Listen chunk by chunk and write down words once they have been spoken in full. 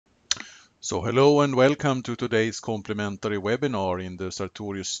So hello and welcome to today's complimentary webinar in the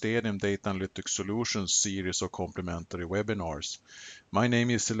Sartorius Stadium Data Analytics Solutions series of complimentary webinars. My name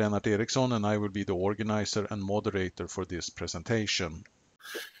is Lennart Eriksson and I will be the organizer and moderator for this presentation.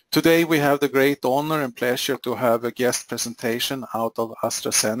 Today we have the great honor and pleasure to have a guest presentation out of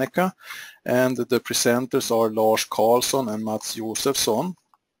Astra Zeneca, and the presenters are Lars Karlsson and Mats Josefsson.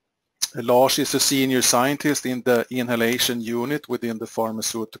 Lars is a senior scientist in the inhalation unit within the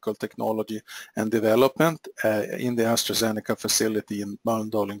pharmaceutical technology and development in the Astra Zeneca facility in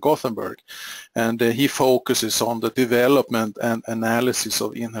Mölndal in Gothenburg. And he focuses on the development and analysis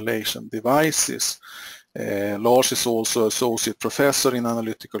of inhalation devices. Lars is also associate professor in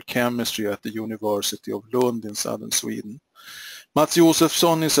analytical chemistry at the University of Lund in southern Sweden. Mats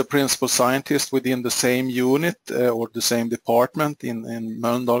Josefsson is a principal scientist within the same unit or the same department in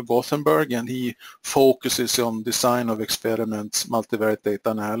Mölndal, Gothenburg, and he focuses on design of experiments, multivariate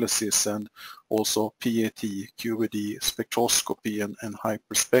data analysis, and also PAT, QED, spectroscopy, and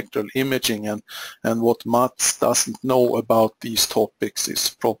hyperspectral imaging. And what Mats doesn't know about these topics is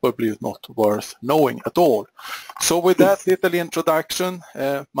probably not worth knowing at all. So with that little introduction,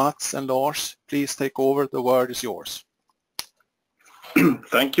 Mats and Lars, please take over. The word is yours.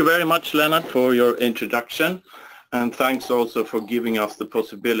 Thank you very much, Lennart, for your introduction, and thanks also for giving us the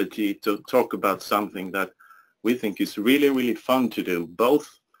possibility to talk about something that we think is really fun to do,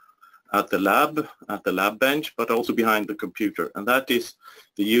 both at the lab bench, but also behind the computer, and that is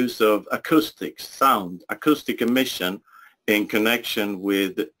the use of acoustics, sound, acoustic emission in connection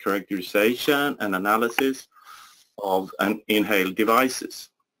with characterization and analysis of inhaled devices.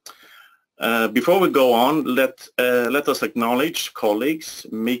 Before we go on, let us acknowledge colleagues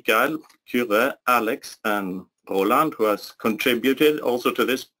Mikael, Kyrre, Alex and Roland, who has contributed also to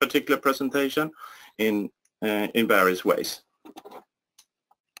this particular presentation in various ways.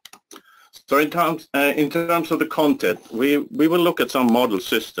 So in terms of the content, we will look at some model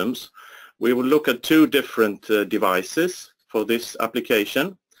systems. We will look at two different devices for this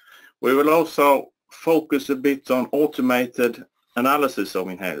application. We will also focus a bit on automated analysis of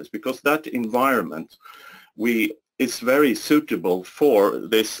inhalers, because that environment is very suitable for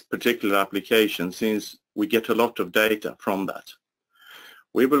this particular application, since we get a lot of data from that.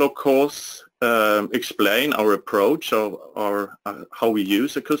 We will of course explain our approach of how we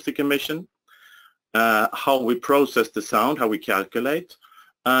use acoustic emission, how we process the sound, how we calculate,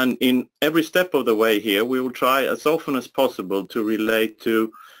 and in every step of the way here we will try as often as possible to relate to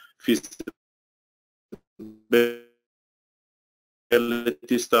feasibility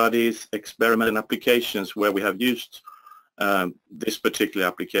studies, experiment and applications where we have used this particular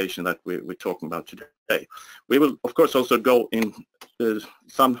application that we're talking about today. We will of course also go in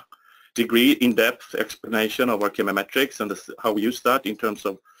some degree in-depth explanation of our chemometrics and how we use that in terms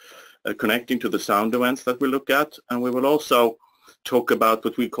of connecting to the sound events that we look at, and we will also talk about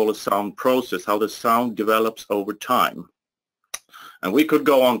what we call a sound process, how the sound develops over time. And we could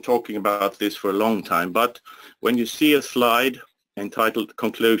go on talking about this for a long time, but when you see a slide entitled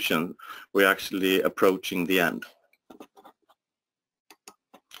Conclusion, we're actually approaching the end.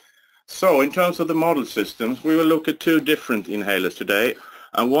 So in terms of the model systems, we will look at two different inhalers today,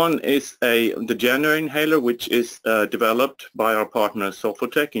 and one is the Genera inhaler, which is developed by our partner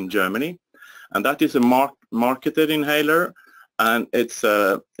Sofotec in Germany, and that is a marketed inhaler, and it's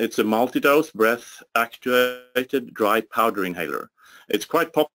a multi-dose breath actuated dry powder inhaler. It's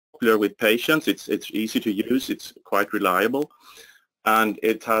quite popular with patients. It's easy to use, it's quite reliable, and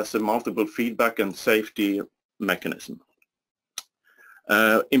it has a multiple feedback and safety mechanism.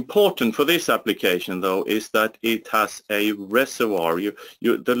 Important for this application though is that it has a reservoir.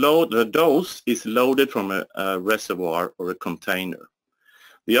 The dose is loaded from a reservoir or a container.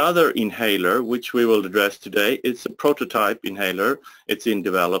 The other inhaler, which we will address today, is a prototype inhaler. It's in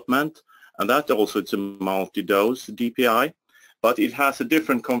development, and that also it's a multi-dose DPI, but it has a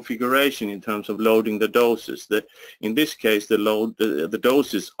different configuration in terms of loading the doses. In this case, the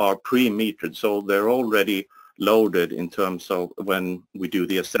doses are pre-metered, so they're already loaded in terms of when we do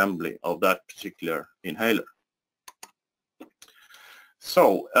the assembly of that particular inhaler.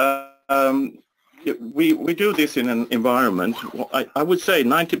 So we do this in an environment. I would say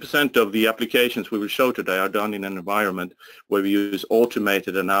 90% of the applications we will show today are done in an environment where we use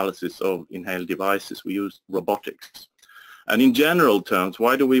automated analysis of inhaled devices. We use robotics. And in general terms,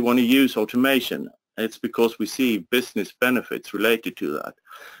 why do we want to use automation? It's because we see business benefits related to that.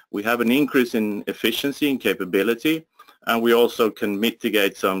 We have an increase in efficiency and capability, and we also can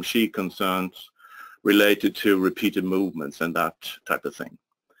mitigate some SHE concerns related to repeated movements and that type of thing.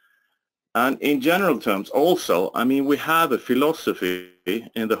 And in general terms also, I mean, we have a philosophy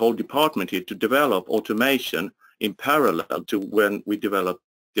in the whole department here to develop automation in parallel to when we develop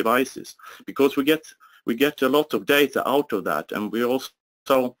devices, because we get a lot of data out of that, and we also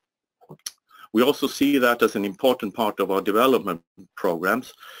see that as an important part of our development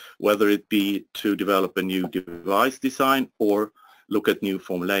programs, whether it be to develop a new device design or look at new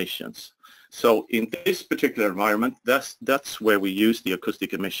formulations. So in this particular environment, that's where we use the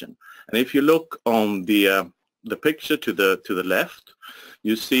acoustic emission. And if you look on the picture to the left,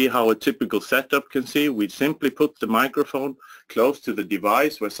 you see how a typical setup can see. We simply put the microphone close to the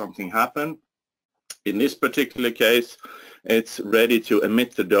device where something happened. In this particular case, it's ready to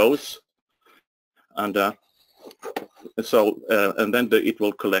emit the dose, and then it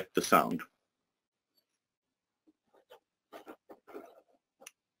will collect the sound.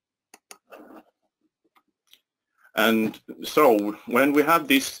 And so when we have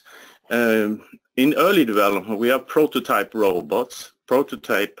this in early development, we have prototype robots,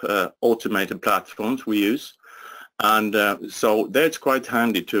 prototype automated platforms we use, and so that's quite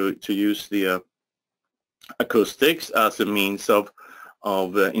handy to use the acoustics as a means as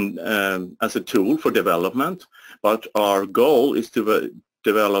a tool for development. But our goal is to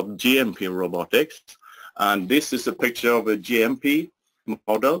develop GMP robotics, and this is a picture of a GMP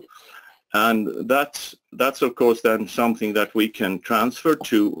model. And that's of course then something that we can transfer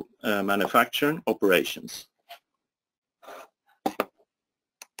to manufacturing operations.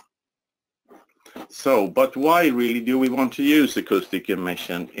 So, but why really do we want to use acoustic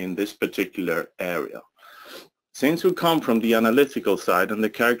emission in this particular area? Since we come from the analytical side and the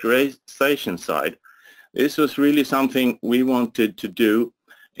characterization side, this was really something we wanted to do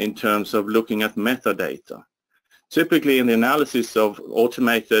in terms of looking at metadata. Typically in the analysis of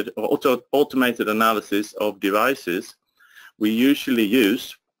automated analysis of devices, we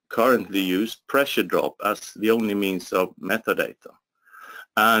currently use pressure drop as the only means of metadata.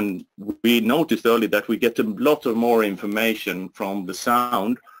 And we noticed early that we get a lot of more information from the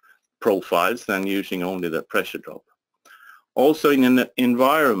sound profiles than using only the pressure drop. Also in an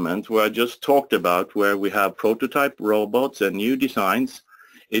environment where I just talked about, where we have prototype robots and new designs,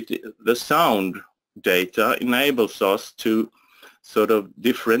 the sound data enables us to sort of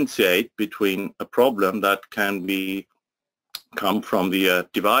differentiate between a problem that can come from the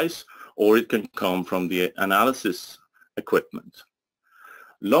device, or it can come from the analysis equipment.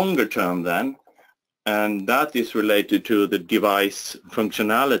 Longer term then, and that is related to the device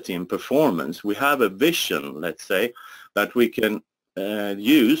functionality and performance, we have a vision, let's say, that we can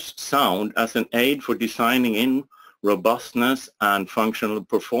use sound as an aid for designing in robustness and functional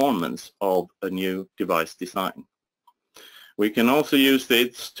performance of a new device design. We can also use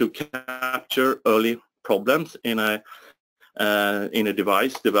this to capture early problems in a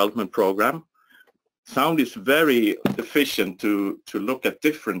device development program. Sound is very efficient to look at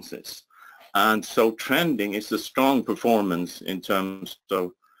differences, and so trending is a strong performance in terms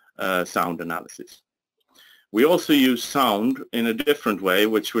of sound analysis. We also use sound in a different way,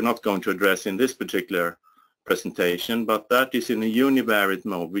 which we're not going to address in this particular presentation, but that is in a univariate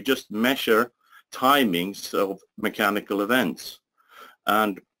mode. We just measure timings of mechanical events,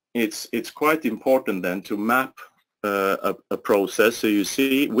 and it's quite important then to map a process, so you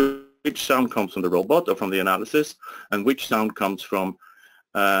see which sound comes from the robot or from the analysis and which sound comes from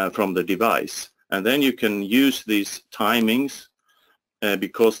the device. And then you can use these timings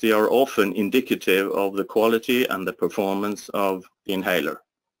because they are often indicative of the quality and the performance of the inhaler.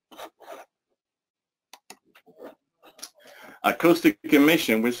 Acoustic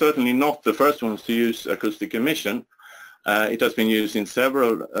emission, we're certainly not the first ones to use acoustic emission. It has been used in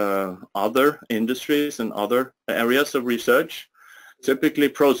several other industries and other areas of research. Typically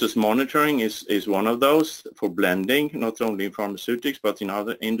process monitoring is one of those for blending, not only in pharmaceutics but in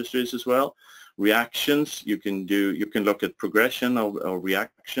other industries as well. Reactions, you can look at progression of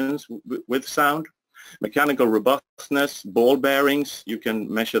reactions with sound. Mechanical robustness, ball bearings, you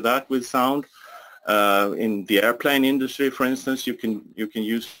can measure that with sound. In the airplane industry, for instance, you can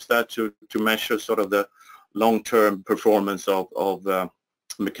use that to measure sort of the long-term performance of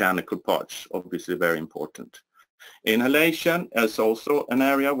mechanical parts, obviously very important. Inhalation is also an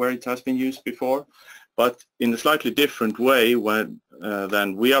area where it has been used before, but in a slightly different way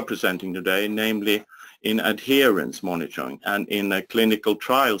than we are presenting today, namely in adherence monitoring and in a clinical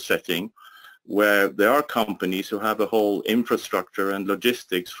trial setting where there are companies who have a whole infrastructure and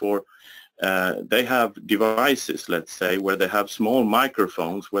logistics for they have devices, let's say, where they have small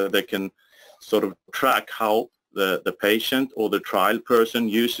microphones where they can sort of track how the patient or the trial person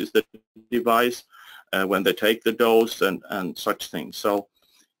uses the device when they take the dose and such things. So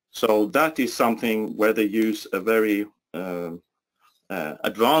So that is something where they use a very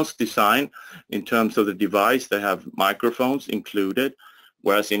advanced design in terms of the device. They have microphones included,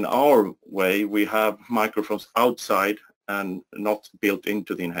 whereas in our way we have microphones outside and not built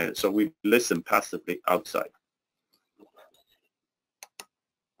into the inhaler. So we listen passively outside.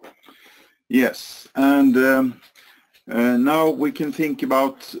 Yes, and now we can think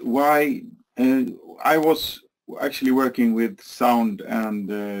about why I was actually working with sound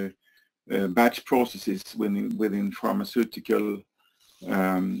and batch processes within pharmaceutical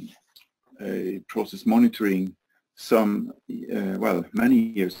process monitoring many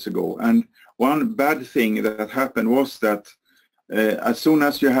years ago. And one bad thing that happened was that as soon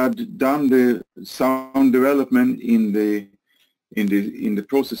as you had done the sound development in the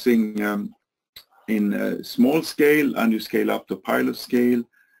processing in a small scale, and you scale up to pilot scale,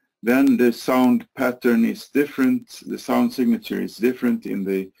 then the sound pattern is different, the sound signature is different in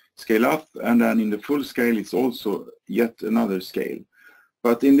the scale up, and then in the full scale it's also yet another scale.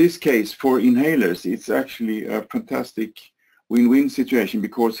 But in this case, for inhalers, it's actually a fantastic win-win situation,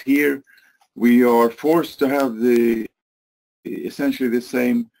 because here we are forced to have essentially the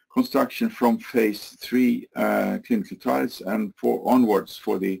same construction from phase 3 clinical trials and onwards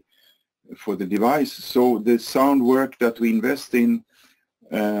for the device. So the sound work that we invest in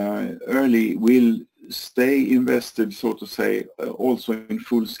early will stay invested, so to say, also in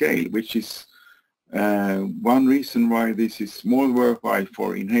full scale, which is one reason why this is more worthwhile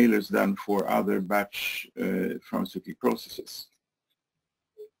for inhalers than for other batch pharmaceutical processes.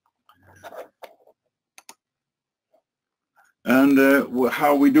 And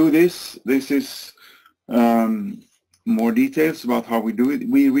how we do this is more details about how we do it.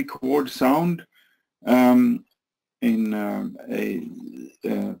 We record sound in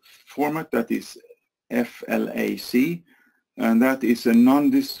a format that is FLAC, and that is a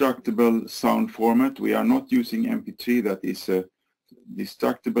non-destructible sound format. We are not using MP3, that is a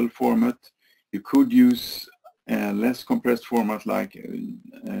destructible format. You could use less compressed format like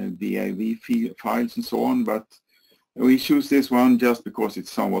DAV files and so on, but we choose this one just because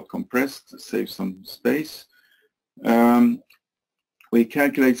it's somewhat compressed, saves some space. We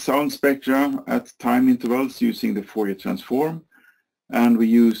calculate sound spectra at time intervals using the Fourier transform, and we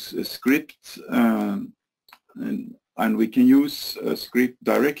use a script, and we can use a script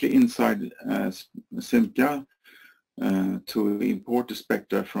directly inside Zeneca to import the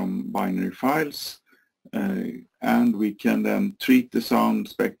spectra from binary files, and we can then treat the sound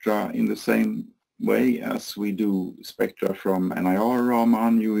spectra in the same way as we do spectra from NIR,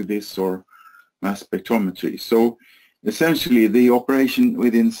 Raman, UV-Vis, or mass spectrometry. So essentially the operation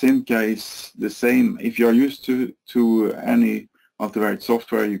within Zeneca is the same. If you are used to any multivariate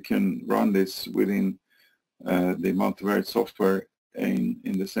software, you can run this within the multivariate software in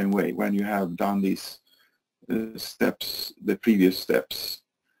the same way when you have done these steps, the previous steps.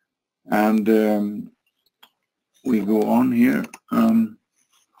 And we go on here.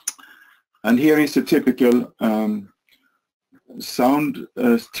 And here is a typical sound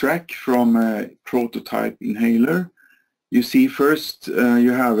track from a prototype inhaler. You see first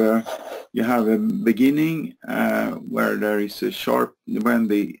you have a beginning where there is a sharp, when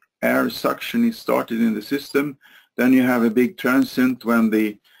the air suction is started in the system. Then you have a big transient when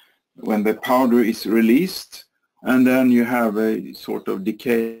the powder is released, and then you have a sort of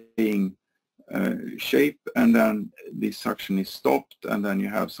decaying shape, and then the suction is stopped, and then you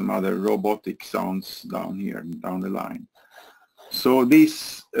have some other robotic sounds down here, down the line. So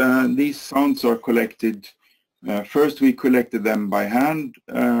these sounds are collected. First we collected them by hand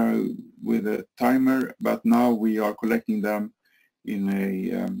with a timer, but now we are collecting them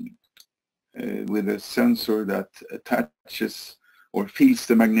in with a sensor that attaches or feels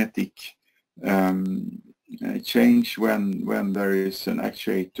the magnetic change when there is an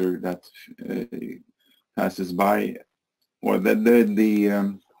actuator that passes by, or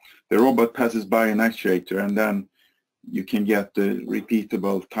the robot passes by an actuator, and then you can get the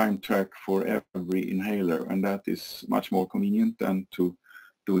repeatable time track for every inhaler, and that is much more convenient than to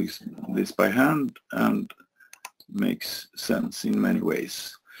do this by hand, and makes sense in many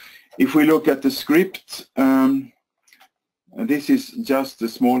ways. If we look at the script, this is just a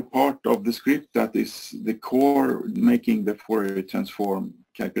small part of the script that is the core making the Fourier transform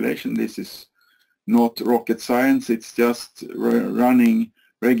calculation. This is not rocket science, it's just running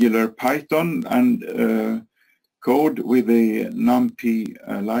regular Python and code with the NumPy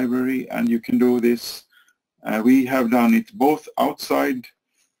library, and you can do this. We have done it both outside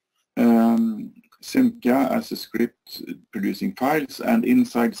Zeneca as a script producing files, and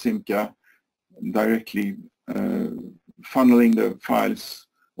inside Zeneca directly funneling the files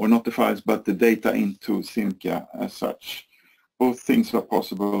or not the files, but the data into Zeneca as such. Both things are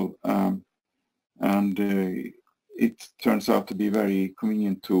possible, and it turns out to be very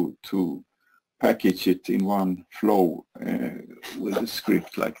convenient to package it in one flow with a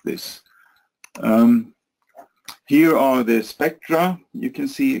script like this. Here are the spectra. You can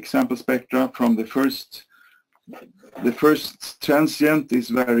see example spectra from the first. The first transient is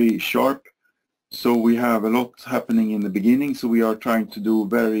very sharp, so we have a lot happening in the beginning. So we are trying to do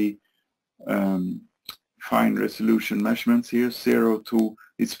very fine resolution measurements here. 0 to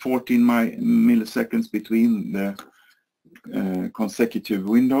it's 14 milliseconds between the consecutive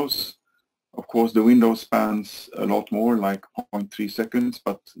windows. Of course, the window spans a lot more, like 0.3 seconds,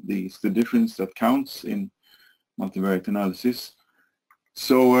 but it's the difference that counts in multivariate analysis.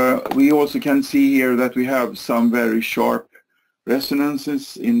 So we also can see here that we have some very sharp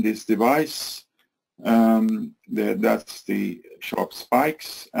resonances in this device. That's the sharp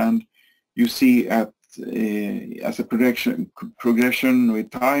spikes, and you see at as a progression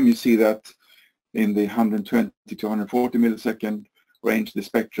with time, you see that in the 120 to 140 millisecond range, the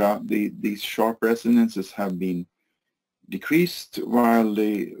spectra, these sharp resonances have been decreased, while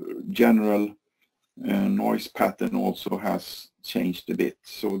the general noise pattern also has changed a bit.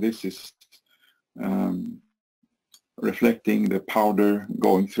 So this is reflecting the powder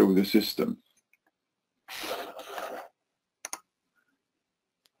going through the system.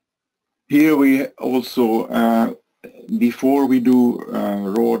 Here we also, before we do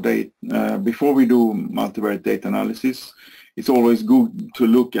raw data, before we do multivariate data analysis, it's always good to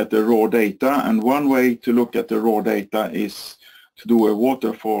look at the raw data, and one way to look at the raw data is to do a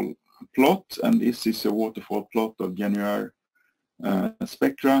waterfall plot, and this is a waterfall plot of January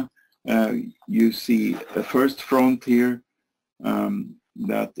spectra. You see a first front here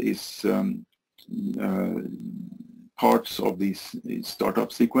that is parts of this startup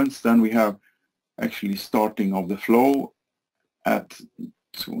sequence. Then we have actually starting of the flow at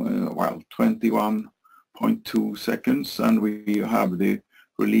 21.2 seconds, and we have the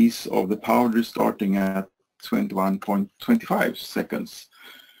release of the powder starting at 21.25 seconds.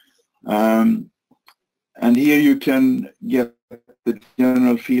 And here you can get the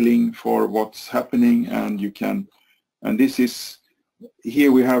general feeling for what's happening, and you can, and this is,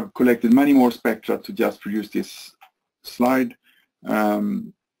 here we have collected many more spectra to just produce this slide,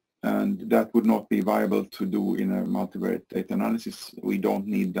 and that would not be viable to do in a multivariate data analysis. We don't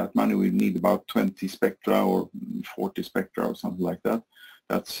need that many. We need about 20 spectra or 40 spectra or something like that.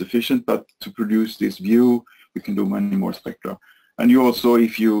 That's sufficient, but to produce this view, we can do many more spectra. And you also,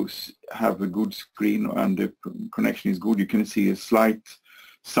 if you have a good screen and the connection is good, you can see a slight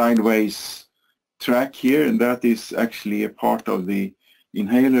sideways track here, and that is actually a part of the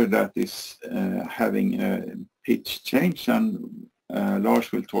inhaler that is having a pitch change, and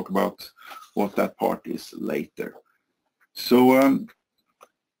Lars will talk about what that part is later. So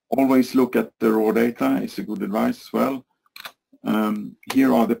always look at the raw data, it's a good advice as well.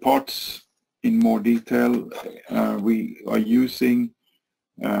 Here are the parts in more detail. We are using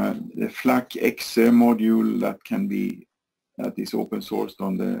the FLAC exe module that is open sourced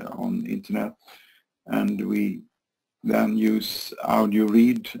on the internet, and we then use audio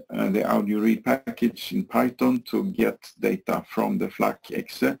read, the audio read package in Python to get data from the FLAC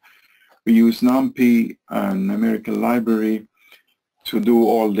exe. We use NumPy, a numerical library, to do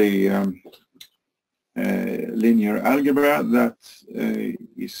all the linear algebra that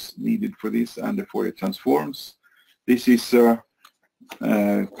is needed for this, and the Fourier transforms. This is a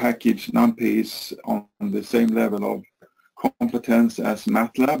package. NumPy is on the same level of competence as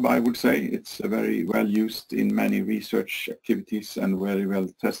MATLAB, I would say. It's very well used in many research activities and very well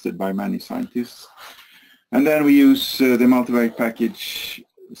tested by many scientists. And then we use the multivariate package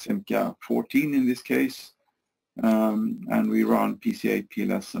Zeneca 14 in this case, and we run PCA,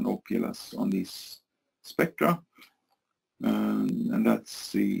 PLS, and OPLS on these spectra, and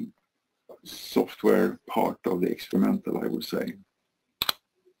that's the software part of the experimental, I would say.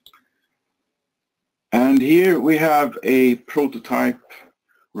 And here we have a prototype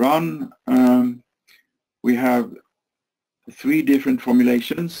run. We have 3 different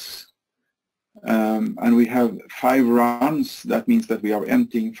formulations, and we have 5 runs. That means that we are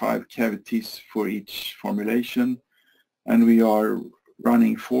emptying 5 cavities for each formulation, and we are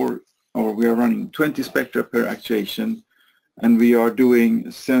running 20 spectra per actuation, and we are doing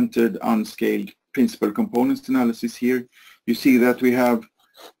centered unscaled principal components analysis here. You see that we have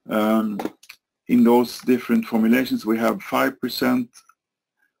in those different formulations, we have 5%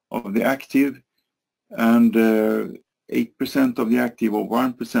 of the active, and 8% of the active, or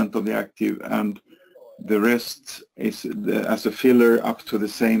 1% of the active, and the rest is as a filler up to the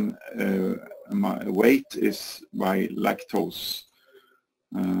same weight is by lactose.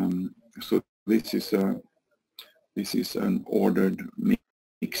 So this is an ordered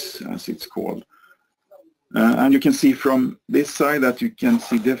mix, as it's called. And you can see from this side that you can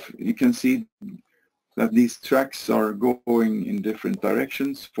see that these tracks are going in different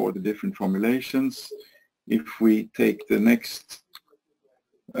directions for the different formulations. If we take the next,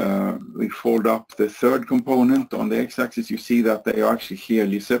 we fold up the third component on the x-axis, you see that they are actually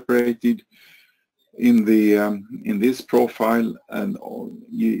clearly separated in the in this profile, and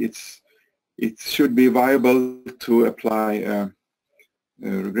it should be viable to apply a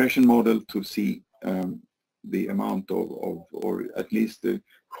regression model to see the amount of, or at least the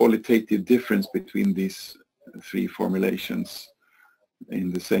qualitative difference between these three formulations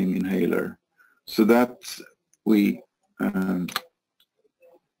in the same inhaler. So that we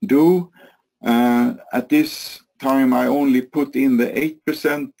do. At this time I only put in the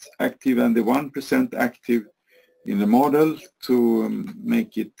 8% active and the 1% active in the model to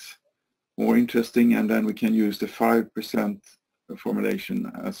make it more interesting, and then we can use the 5%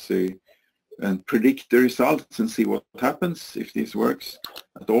 formulation as and predict the results and see what happens if this works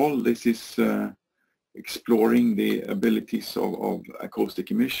at all. This is exploring the abilities of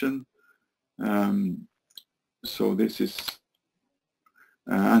acoustic emission. So this is,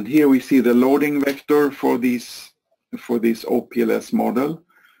 and here we see the loading vector for this OPLS model,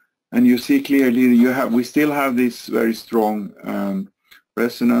 and you see clearly we still have this very strong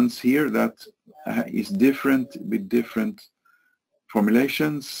resonance here that is different with different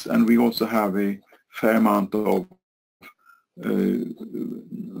formulations, and we also have a fair amount of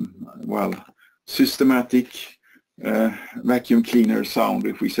well, systematic vacuum cleaner sound,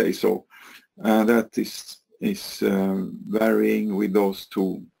 if we say so. That is varying with those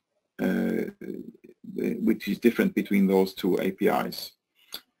two, which is different between those two APIs.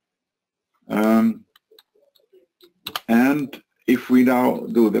 And if we now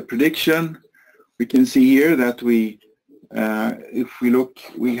do the prediction, we can see here that if we look,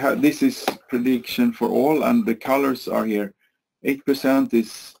 this is prediction for all, and the colors are here. 8%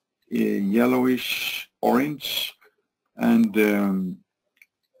 is yellowish orange, and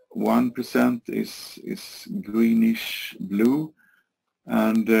 1% is greenish blue,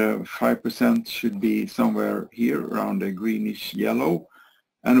 and 5% should be somewhere here around a greenish yellow.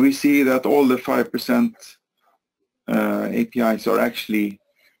 And we see that all the 5% APIs are actually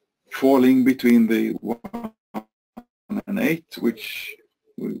falling between the 1 and 8, which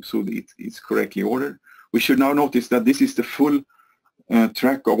so it's correctly ordered. We should now notice that this is the full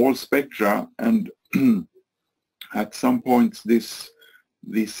track of all spectra, and at some points this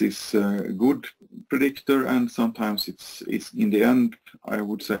is a good predictor, and sometimes it's in the end, I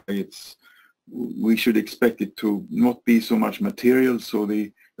would say we should expect it to not be so much material, so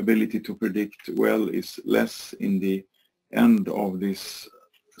the ability to predict well is less in the end of this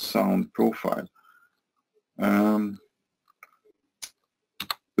sound profile.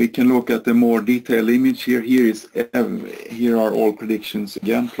 We can look at the more detailed image here. Here are all predictions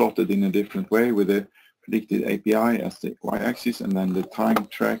again plotted in a different way with the predicted API as the y-axis and then the time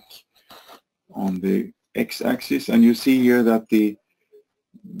track on the x-axis. And you see here that the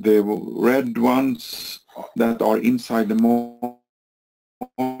red ones that are inside the model,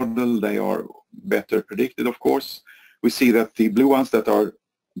 they are better predicted, of course. We see that the blue ones that are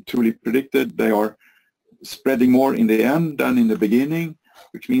truly predicted, they are spreading more in the end than in the beginning,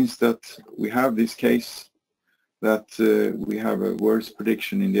 which means that we have this case that we have a worse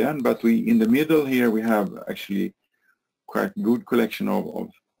prediction in the end, but in the middle here we have actually quite good collection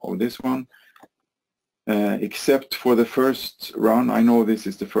of this one, except for the first run. I know this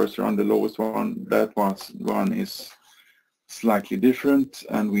is the first run, the lowest one. That one is slightly different,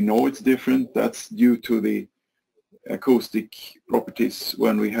 and we know it's different. That's due to the acoustic properties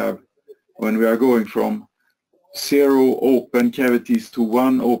when we are going from 0 open cavities to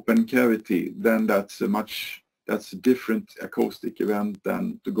 1 open cavity, then that's a different acoustic event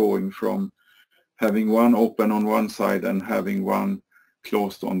than to going from having 1 open on one side and having 1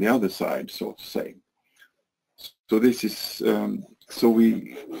 closed on the other side, so to say. So this is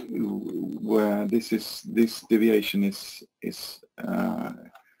this deviation is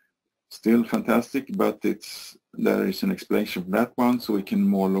still fantastic, but there is an explanation for that one, so we can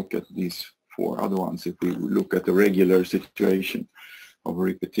more look at these 4 other ones if we look at the regular situation of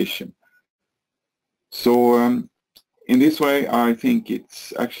repetition. So in this way, I think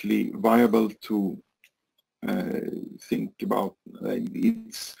it's actually viable to think about.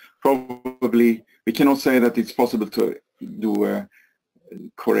 It's probably, we cannot say that it's possible to do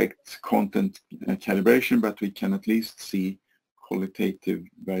correct content calibration, but we can at least see qualitative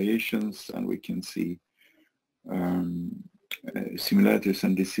variations, and we can see similarities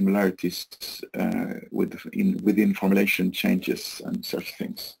and dissimilarities within formulation changes and such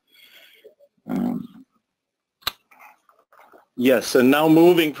things. Yes, and now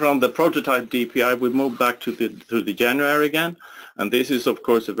moving from the prototype DPI, we move back to the January again, and this is of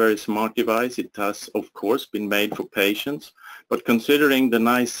course a very smart device. It has of course been made for patients, but considering the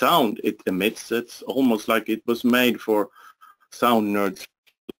nice sound it emits, it's almost like it was made for sound nerds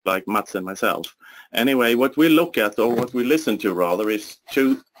like Mats and myself. Anyway, what we look at, or what we listen to rather, is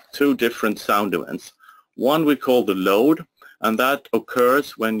two different sound events. One we call the load, and that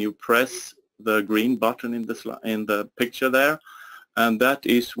occurs when you press the green button in the picture there, and that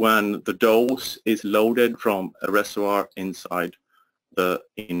is when the dose is loaded from a reservoir inside the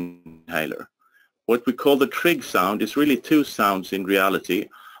inhaler. What we call the trig sound is really two sounds in reality.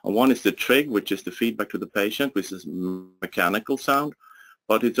 One is the trig, which is the feedback to the patient, which is mechanical sound,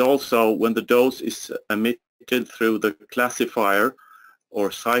 but it's also when the dose is emitted through the classifier, or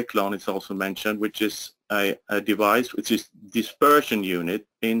cyclone it's also mentioned, which is a device which is dispersion unit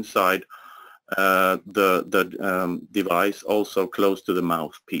inside the device, also close to the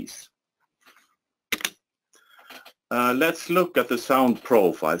mouthpiece. Let's look at the sound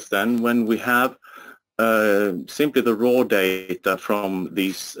profiles then, when we have simply the raw data from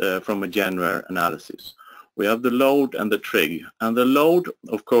these from a January analysis. We have the load and the trig, and the load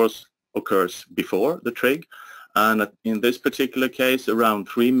of course occurs before the trig, and in this particular case around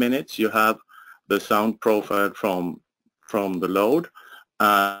 3 minutes you have the sound profile from the load,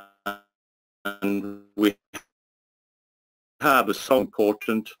 and we have a so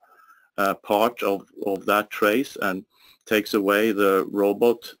important part of that trace and takes away the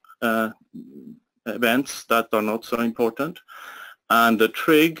robot events that are not so important. And the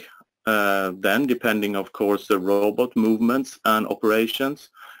trig then, depending of course the robot movements and operations,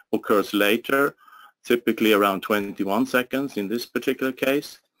 occurs later, typically around 21 seconds in this particular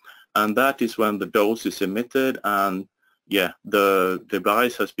case, and that is when the dose is emitted, and yeah, the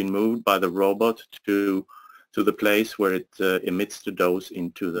device has been moved by the robot to the place where it emits the dose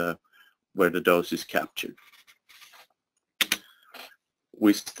into where the dose is captured.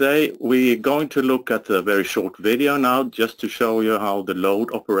 We're going to look at a very short video now, just to show you how the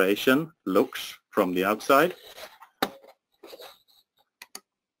load operation looks from the outside.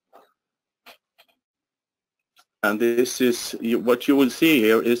 And this is what you will see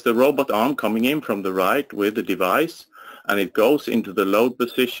here is the robot arm coming in from the right with the device, and it goes into the load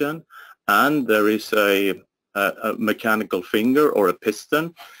position, and there is a mechanical finger or a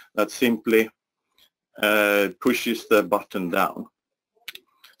piston that simply pushes the button down.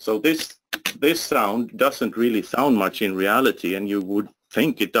 So this sound doesn't really sound much in reality, and you would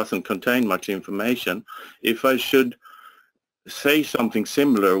think it doesn't contain much information. If I should say something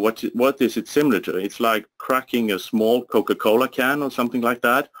similar, what is it similar to? It's like cracking a small Coca-Cola can or something like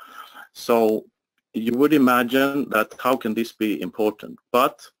that. So you would imagine that how can this be important?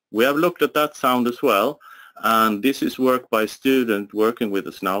 But we have looked at that sound as well, and this is work by a student working with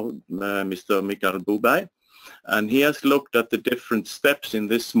us now, Mr. Mikael Boberg, and he has looked at the different steps in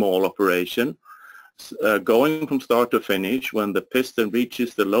this small operation, going from start to finish, when the piston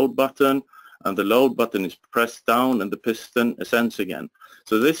reaches the load button and the load button is pressed down and the piston ascends again.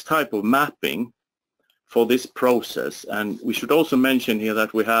 So this type of mapping for this process, and we should also mention here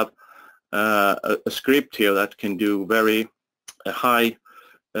that we have a script here that can do very high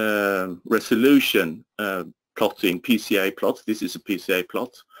resolution plotting, PCA plots. This is a PCA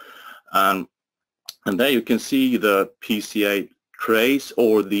plot, and there you can see the PCA trace,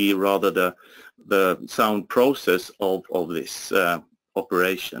 or rather the sound process of this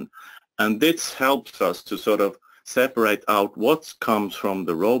operation. And this helps us to sort of separate out what comes from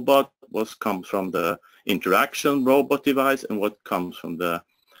the robot, what comes from the interaction robot device, and what comes from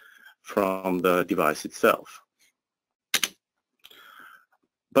the device itself.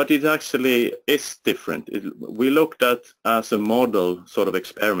 But it actually is different. We looked at, as a model sort of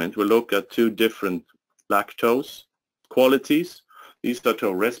experiment, we looked at two different lactose qualities. These are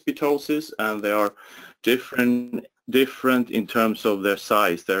two respitoses, and they are different in terms of their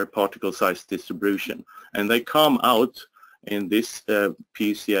size, their particle size distribution, and they come out in this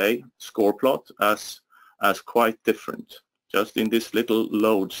PCA score plot as quite different, just in this little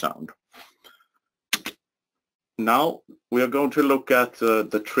load sound. Now we are going to look at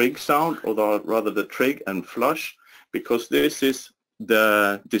the trig sound, or rather the trig and flush, because this is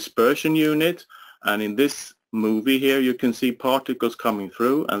the dispersion unit, and in this movie here, you can see particles coming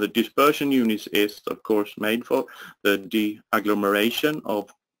through, and the dispersion unit is of course made for the de-agglomeration of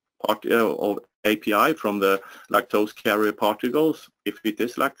API from the lactose carrier particles. If it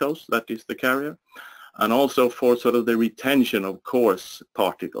is lactose, that is the carrier, and also for sort of the retention of coarse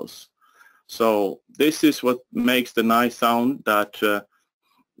particles. So this is what makes the nice sound, that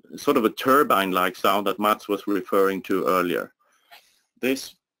sort of a turbine-like sound that Mats was referring to earlier.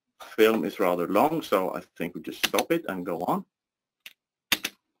 This film is rather long, so I think we just stop it and go on.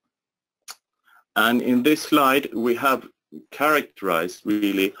 And in this slide we have characterized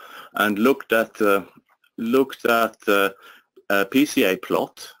really and looked at the PCA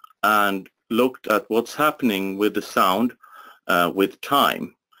plot and looked at what's happening with the sound with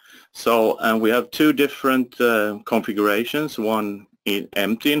time. So, and we have two different configurations, one in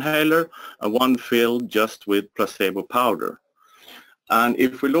empty inhaler and one filled just with placebo powder. And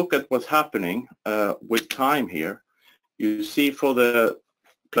if we look at what's happening with time here, you see for the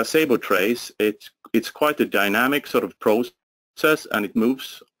placebo trace, it's quite a dynamic sort of process, and it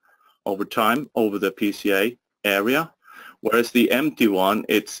moves over time over the PCA area. Whereas the empty one,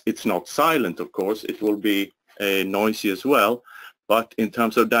 it's not silent, of course, it will be noisy as well, but in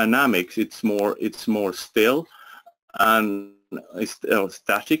terms of dynamics, it's more still and it's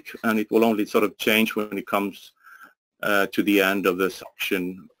static, and it will only sort of change when it comes to the end of the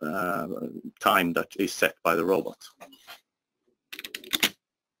suction time that is set by the robot.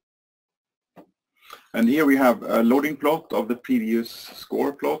 And here we have a loading plot of the previous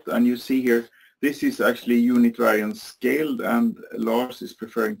score plot, and you see here this is actually unit variance scaled, and Lars is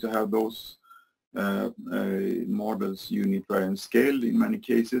preferring to have those models unit variance scaled in many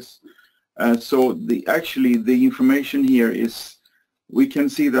cases. So actually the information here is, we can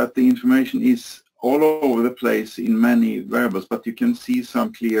see that the information is all over the place in many variables, but you can see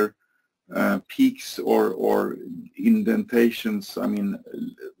some clear peaks or indentations, I mean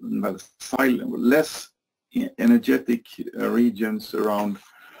silent, less energetic regions around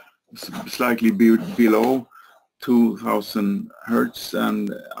slightly below 2000 Hertz,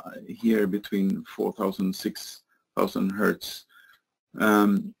 and here between 4000 6000 Hertz.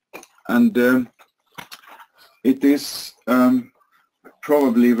 It is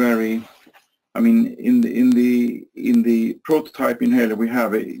probably very, I mean, in the prototype inhaler we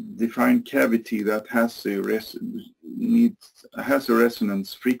have a defined cavity that has a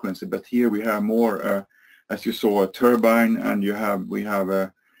resonance frequency, but here we have more, as you saw, a turbine, and we have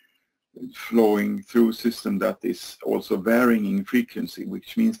a flowing through system that is also varying in frequency,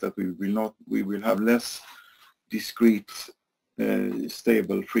 which means that we will have less discrete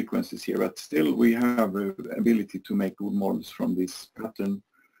stable frequencies here, but still we have the ability to make good models from this pattern.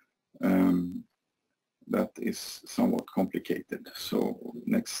 That is somewhat complicated. So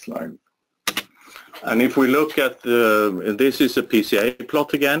next slide. And if we look at this is a PCA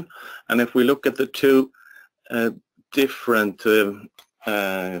plot again, and if we look at the two different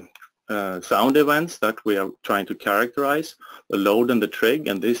sound events that we are trying to characterize, the load and the trig,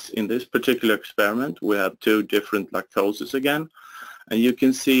 and in this particular experiment we have two different lactoses again, and you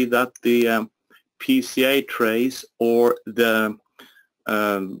can see that the PCA trace, or the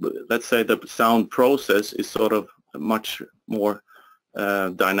let's say the sound process, is sort of much more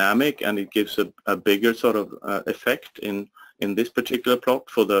dynamic, and it gives a bigger sort of effect in this particular plot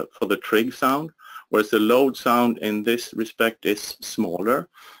for the trig sound, whereas the load sound in this respect is smaller.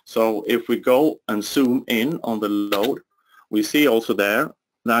 So if we go and zoom in on the load, we see also there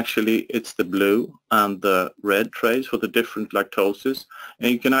that actually it's the blue and the red trace for the different lactoses,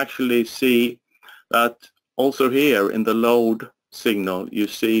 and you can actually see that also here in the load signal you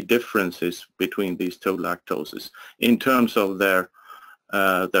see differences between these two lactoses in terms of their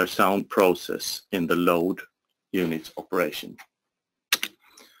sound process in the load unit's operation.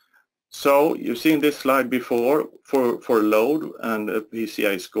 So you've seen this slide before. For load and a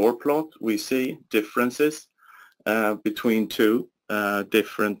PCA score plot, we see differences between two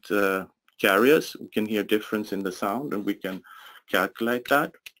different carriers. We can hear difference in the sound, and we can calculate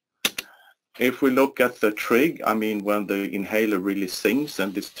that. If we look at the trig, I mean when the inhaler really sings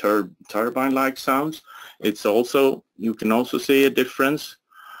and this turbine-like sounds, it's also, you can also see a difference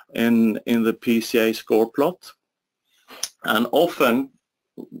in the PCA score plot. And often,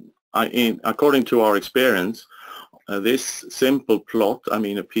 according to our experience, this simple plot, I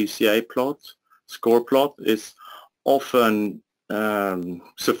mean a PCA plot, score plot, is often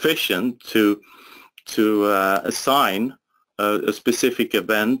sufficient to assign a specific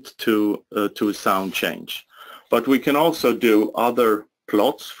event to a sound change. But we can also do other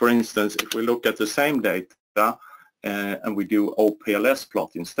plots. For instance, if we look at the same data and we do OPLS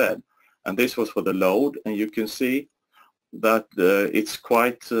plot instead, and this was for the load, and you can see that it's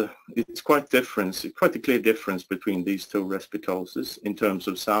quite a clear difference between these two respiratories in terms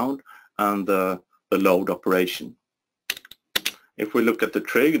of sound and the load operation. If we look at the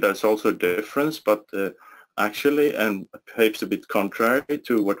trig, there's also a difference, but actually, and perhaps a bit contrary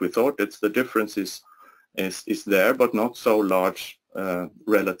to what we thought, the difference is there, but not so large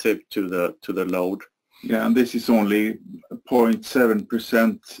relative to the load. Yeah, and this is only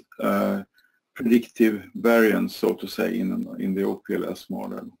 0.7% predictive variance, so to say, in the OPLS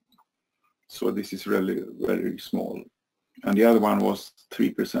model. So this is really very small. And the other one was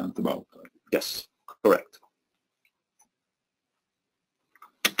 3% about that. Yes, correct.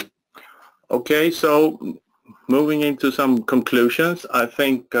 Okay, so moving into some conclusions, I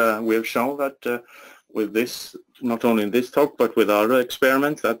think we have shown that with this, not only in this talk, but with other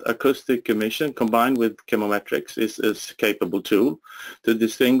experiments, that acoustic emission combined with chemometrics is a capable tool to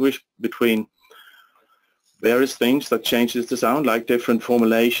distinguish between various things that changes the sound, like different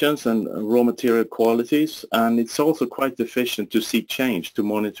formulations and raw material qualities, and it's also quite efficient to see change, to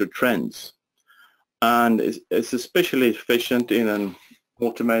monitor trends. And it's especially efficient in an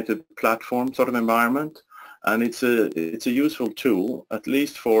automated platform sort of environment, and it's a useful tool, at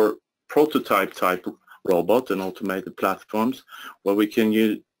least for prototype type robot and automated platforms, where we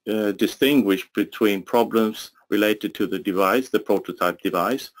can distinguish between problems related to the device, the prototype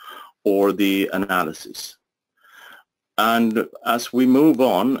device, or the analysis. And as we move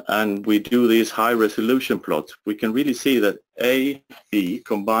on and we do these high resolution plots, we can really see that A/B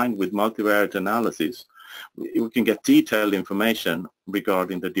combined with multivariate analysis, we can get detailed information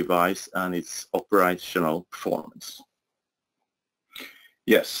regarding the device and its operational performance.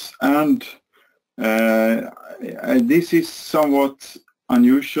 Yes, and this is somewhat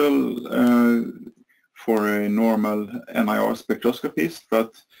unusual for a normal NIR spectroscopist,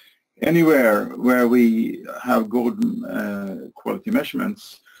 but anywhere where we have good quality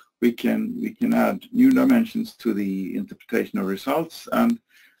measurements, we can add new dimensions to the interpretation of results. And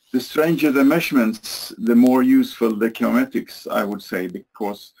the stranger the measurements, the more useful the chemometrics, I would say,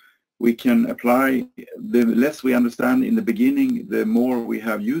 because we can apply, the less we understand in the beginning, the more we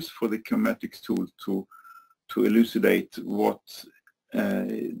have use for the chemometrics tool to elucidate what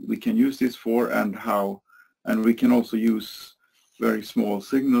we can use this for and how, and we can also use very small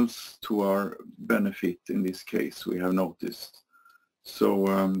signals to our benefit in this case, we have noticed. So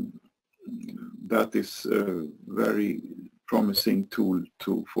that is a very promising tool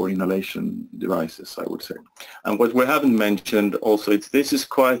for inhalation devices, I would say. And what we haven't mentioned also, this is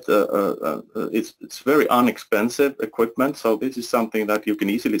quite it's very inexpensive equipment, so this is something that you can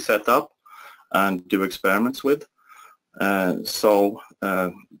easily set up and do experiments with.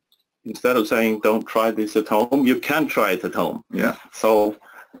 Instead of saying don't try this at home, you can try it at home. Yeah. So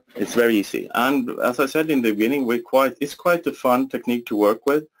it's very easy. And as I said in the beginning, it's quite a fun technique to work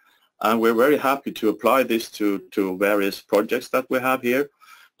with, and we're very happy to apply this to various projects that we have here.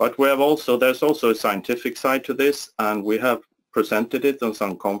 But there's also a scientific side to this, and we have presented it on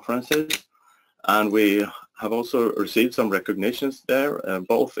some conferences, and we have also received some recognitions there,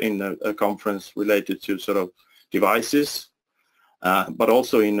 both in a conference related to sort of devices, but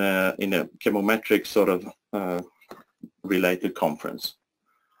also in a chemometric sort of related conference.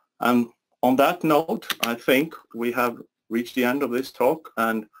 And on that note, I think we have reached the end of this talk,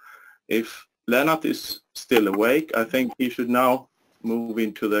 and if Lennart is still awake, I think he should now move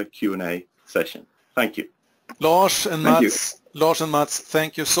into the Q&A session. Thank you. Lars and Mats,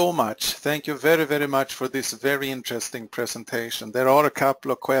 thank you so much. Thank you very, very much for this very interesting presentation. There are a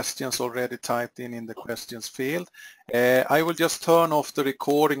couple of questions already typed in the questions field. I will just turn off the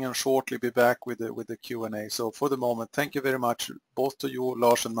recording and shortly be back with the Q&A. So for the moment, thank you very much, both to you,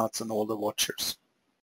 Lars and Mats, and all the watchers.